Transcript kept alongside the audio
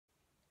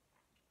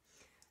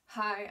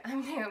Hi,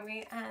 I'm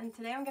Naomi, and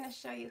today I'm going to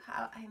show you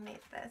how I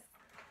made this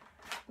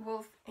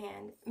wolf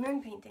and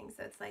moon painting.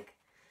 So it's like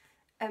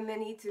a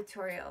mini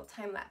tutorial,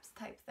 time-lapse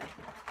type thing.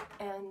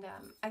 And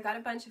I got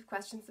a bunch of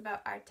questions about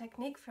art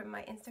technique from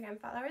my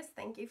Instagram followers.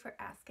 Thank you for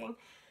asking.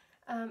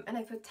 And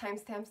I put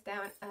timestamps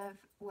down of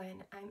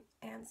when I'm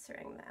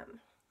answering them.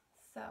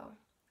 So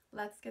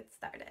let's get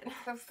started.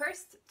 So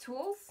first,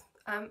 tools.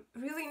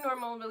 Really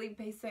normal, really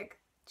basic,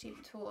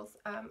 cheap tools.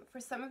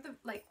 For some of the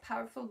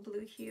powerful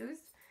blue hues,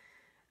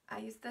 I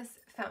use this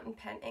fountain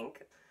pen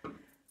ink.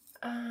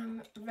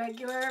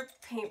 Regular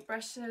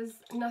paintbrushes,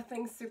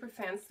 nothing super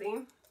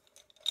fancy,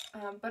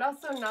 but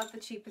also not the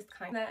cheapest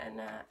kind.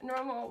 Then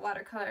normal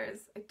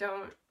watercolors. I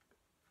don't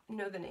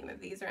know the name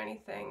of these or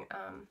anything.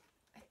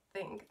 I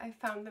think I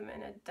found them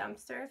in a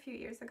dumpster a few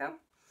years ago.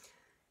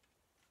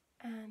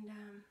 And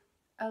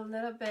a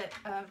little bit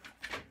of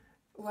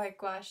white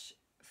gouache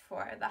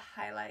for the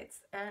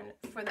highlights and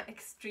for the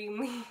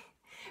extremely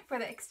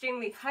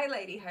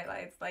highlighty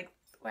highlights, like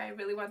where I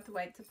really want the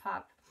white to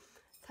pop.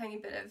 Tiny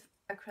bit of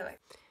acrylic.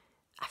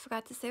 I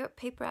forgot to say what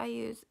paper I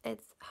use.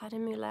 It's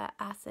Hahnemühle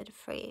acid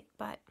free,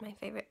 but my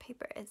favorite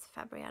paper is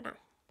Fabriano.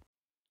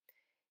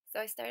 So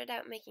I started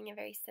out making a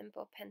very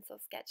simple pencil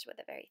sketch with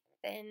a very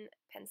thin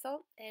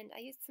pencil, and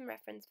I used some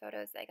reference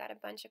photos. I got a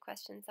bunch of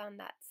questions on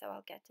that, so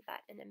I'll get to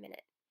that in a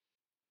minute.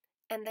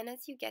 And then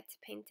as you get to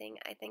painting,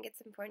 I think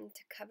it's important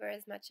to cover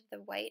as much of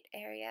the white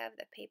area of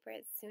the paper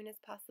as soon as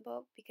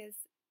possible, because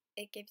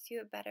it gives you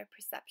a better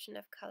perception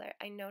of color.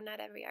 I know not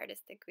every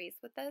artist agrees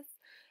with this,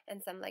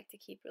 and some like to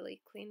keep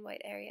really clean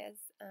white areas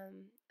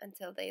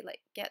until they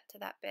get to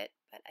that bit,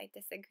 but I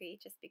disagree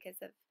just because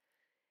of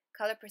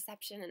color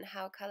perception and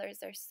how colors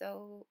are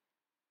so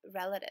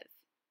relative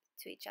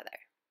to each other.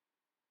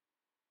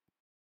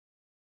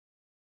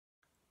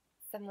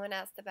 Someone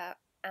asked about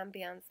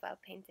ambience while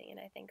painting, and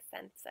I think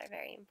scents are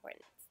very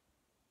important.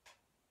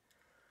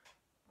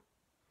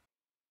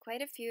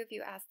 Quite a few of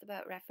you asked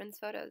about reference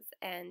photos,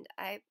 and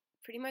I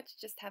pretty much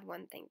just have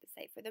one thing to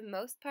say. For the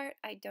most part,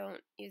 I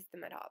don't use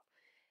them at all.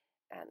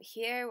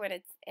 Here, when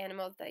it's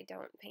animals that I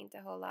don't paint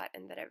a whole lot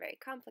and that are very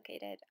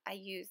complicated, I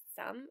use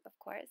some, of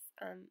course,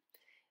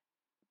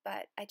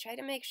 but I try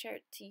to make sure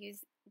to use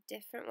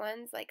different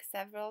ones, like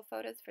several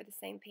photos for the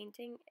same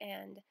painting,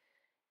 and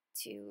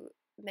to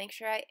make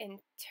sure I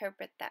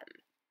interpret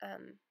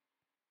them.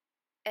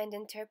 And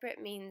interpret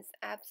means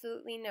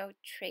absolutely no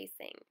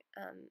tracing,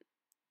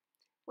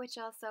 which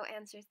also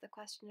answers the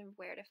question of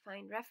where to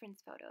find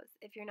reference photos.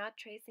 If you're not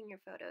tracing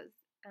your photos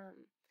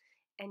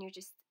and you're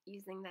just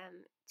using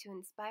them to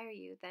inspire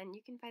you, then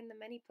you can find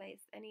them any place.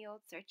 Any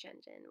old search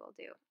engine will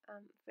do.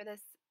 For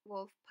this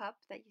wolf pup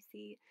that you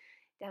see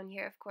down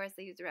here, of course,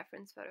 I use a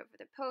reference photo for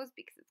the pose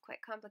because it's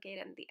quite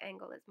complicated and the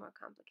angle is more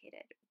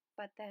complicated.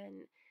 But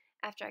then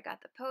after I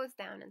got the pose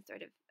down and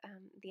sort of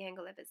the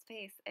angle of his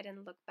face, I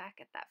didn't look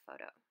back at that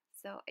photo.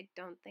 So I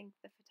don't think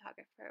the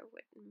photographer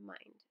would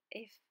mind.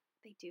 If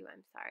they do,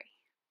 I'm sorry.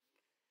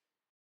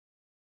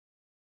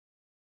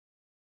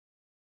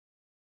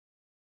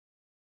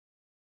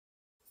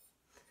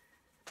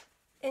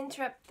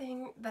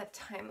 Interrupting the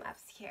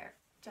time-lapse here,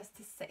 just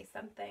to say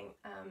something.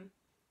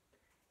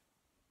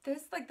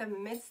 This, the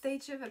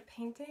mid-stage of a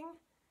painting,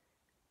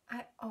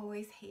 I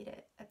always hate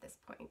it at this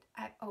point.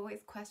 I always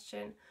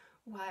question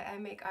why I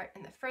make art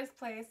in the first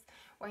place.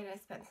 Why did I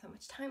spend so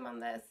much time on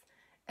this?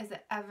 Is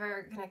it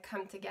ever gonna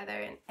come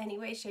together in any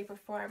way, shape, or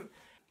form?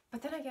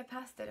 But then I get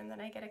past it and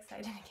then I get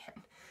excited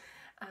again.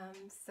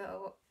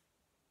 So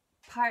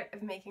part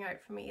of making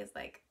art for me is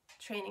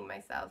training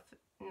myself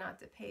not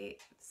to pay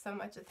so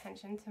much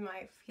attention to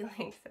my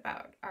feelings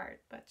about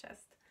art, but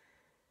just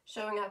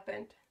showing up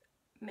and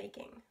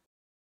making.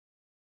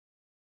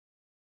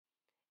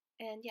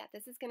 And yeah,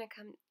 this is going to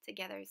come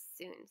together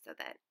soon, so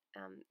that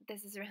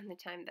this is around the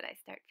time that I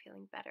start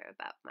feeling better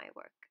about my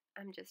work.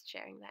 I'm just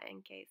sharing that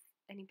in case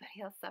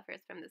anybody else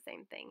suffers from the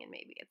same thing, and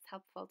maybe it's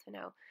helpful to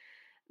know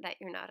that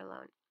you're not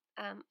alone.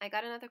 I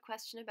got another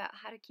question about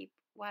how to keep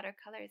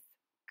watercolors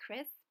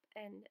crisp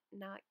and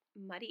not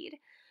muddied.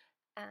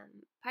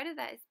 Part of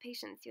that is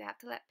patience. You have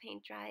to let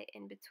paint dry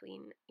in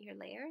between your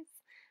layers.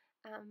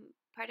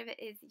 Part of it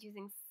is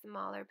using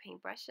smaller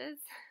paintbrushes.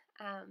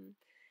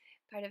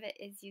 Part of it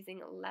is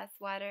using less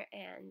water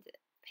and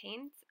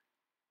paint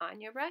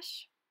on your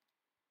brush.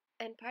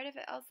 And part of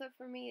it also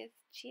for me is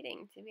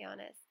cheating, to be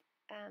honest.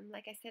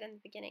 Like I said in the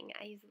beginning,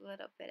 I use a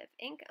little bit of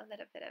ink, a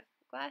little bit of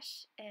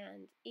gouache,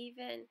 and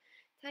even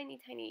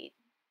tiny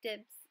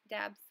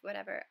dabs,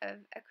 whatever, of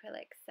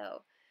acrylic.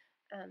 So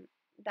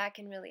that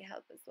can really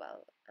help as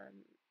well.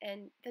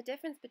 And the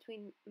difference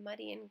between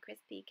muddy and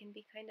crispy can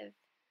be kind of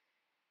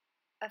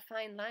a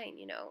fine line,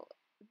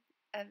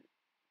 a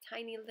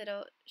tiny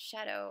little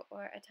shadow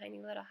or a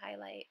tiny little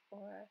highlight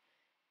or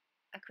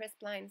a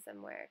crisp line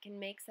somewhere can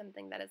make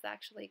something that is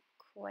actually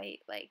quite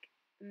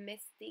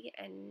misty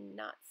and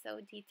not so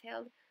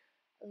detailed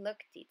look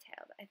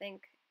detailed. I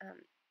think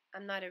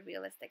I'm not a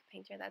realistic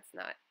painter. That's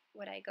not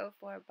what I go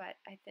for, but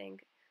I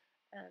think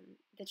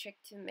the trick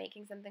to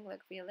making something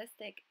look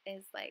realistic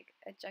is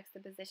a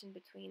juxtaposition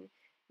between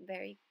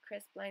very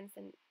crisp lines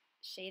and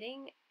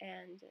shading,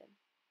 and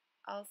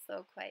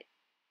also quite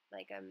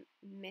like a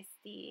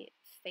misty,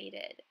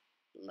 faded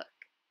look.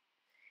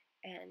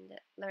 And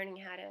learning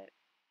how to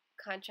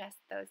contrast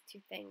those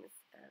two things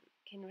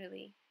can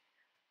really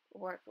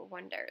work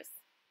wonders.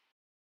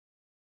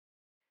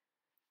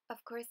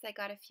 Of course, I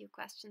got a few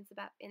questions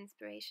about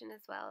inspiration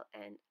as well,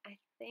 and I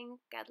think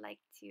I'd like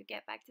to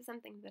get back to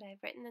something that I've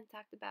written and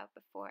talked about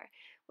before,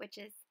 which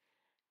is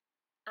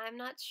I'm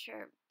not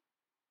sure.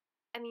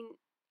 I mean,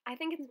 I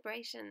think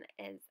inspiration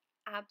is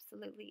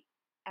absolutely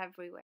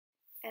everywhere.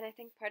 And I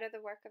think part of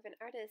the work of an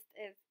artist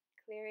is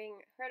clearing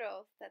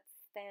hurdles that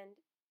stand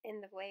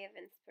in the way of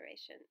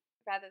inspiration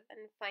rather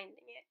than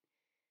finding it.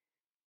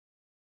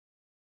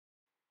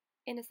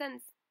 In a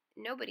sense,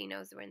 nobody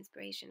knows where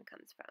inspiration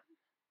comes from.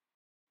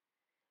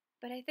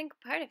 But I think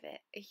part of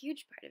it, a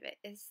huge part of it,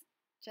 is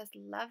just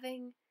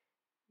loving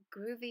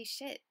groovy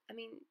shit. I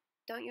mean,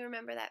 don't you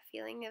remember that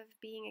feeling of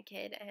being a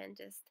kid and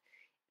just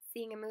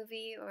seeing a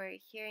movie or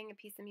hearing a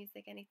piece of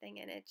music, anything,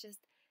 and it just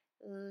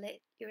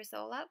lit your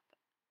soul up?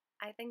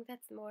 I think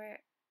that's more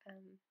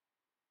um,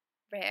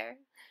 rare,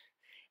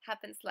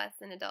 happens less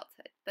in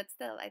adulthood, but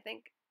still, I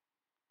think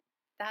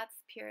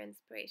that's pure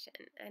inspiration,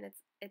 and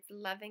it's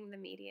loving the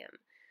medium.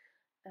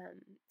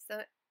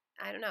 So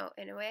I don't know.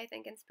 In a way, I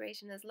think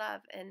inspiration is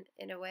love, and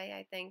in a way,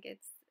 I think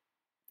it's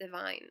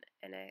divine,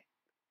 and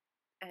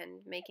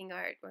making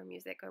art or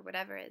music or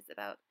whatever is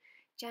about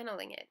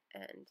channeling it,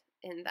 and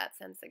in that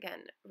sense,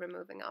 again,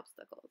 removing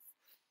obstacles.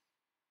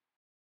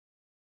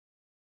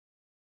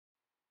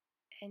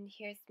 And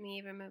here's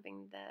me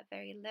removing the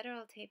very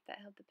literal tape that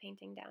held the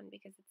painting down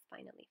because it's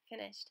finally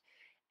finished.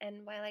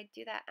 And while I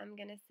do that, I'm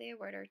going to say a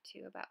word or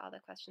two about all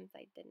the questions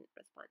I didn't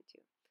respond to.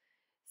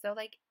 So,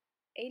 like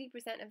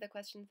 80% of the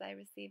questions I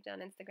received on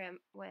Instagram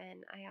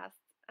when I asked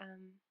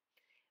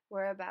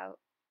were about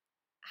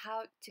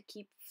how to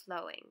keep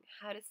flowing,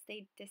 how to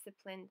stay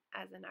disciplined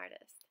as an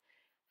artist,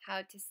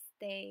 how to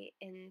stay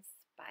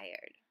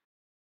inspired.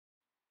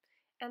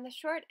 And the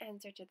short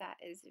answer to that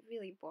is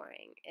really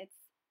boring. It's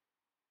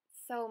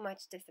so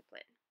much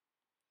discipline.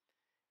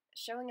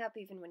 Showing up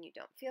even when you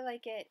don't feel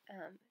like it,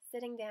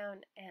 sitting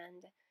down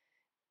and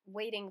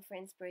waiting for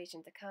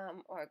inspiration to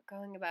come, or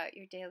going about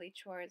your daily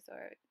chores,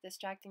 or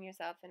distracting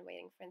yourself and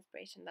waiting for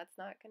inspiration. That's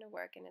not going to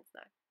work, and it's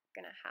not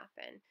going to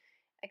happen,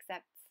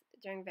 except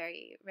during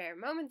very rare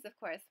moments, of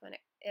course, when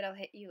it'll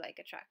hit you like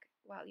a truck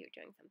while you're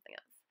doing something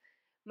else.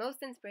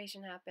 Most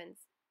inspiration happens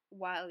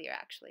while you're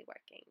actually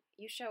working.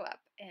 You show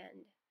up,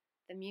 and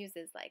the muse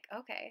is like,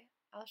 okay,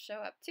 I'll show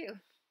up too.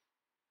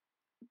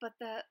 But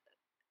the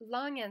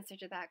long answer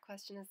to that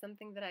question is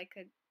something that I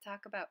could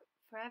talk about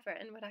forever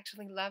and would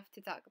actually love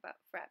to talk about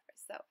forever.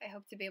 So I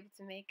hope to be able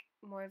to make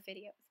more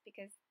videos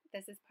because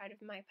this is part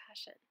of my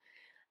passion.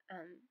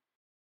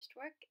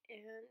 Work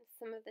and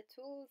some of the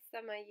tools,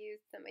 some I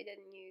used, some I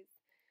didn't use.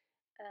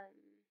 Um,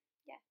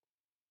 yeah,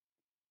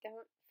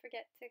 don't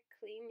forget to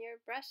clean your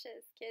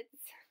brushes, kids.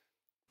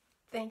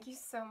 Thank you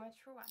so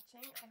much for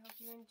watching. I hope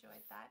you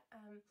enjoyed that.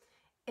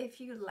 If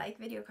you like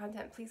video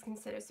content, please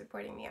consider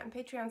supporting me on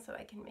Patreon so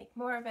I can make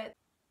more of it.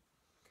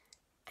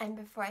 And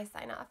before I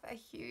sign off, a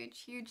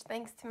huge, huge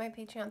thanks to my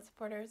Patreon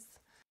supporters.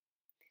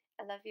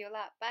 I love you a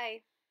lot.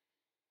 Bye.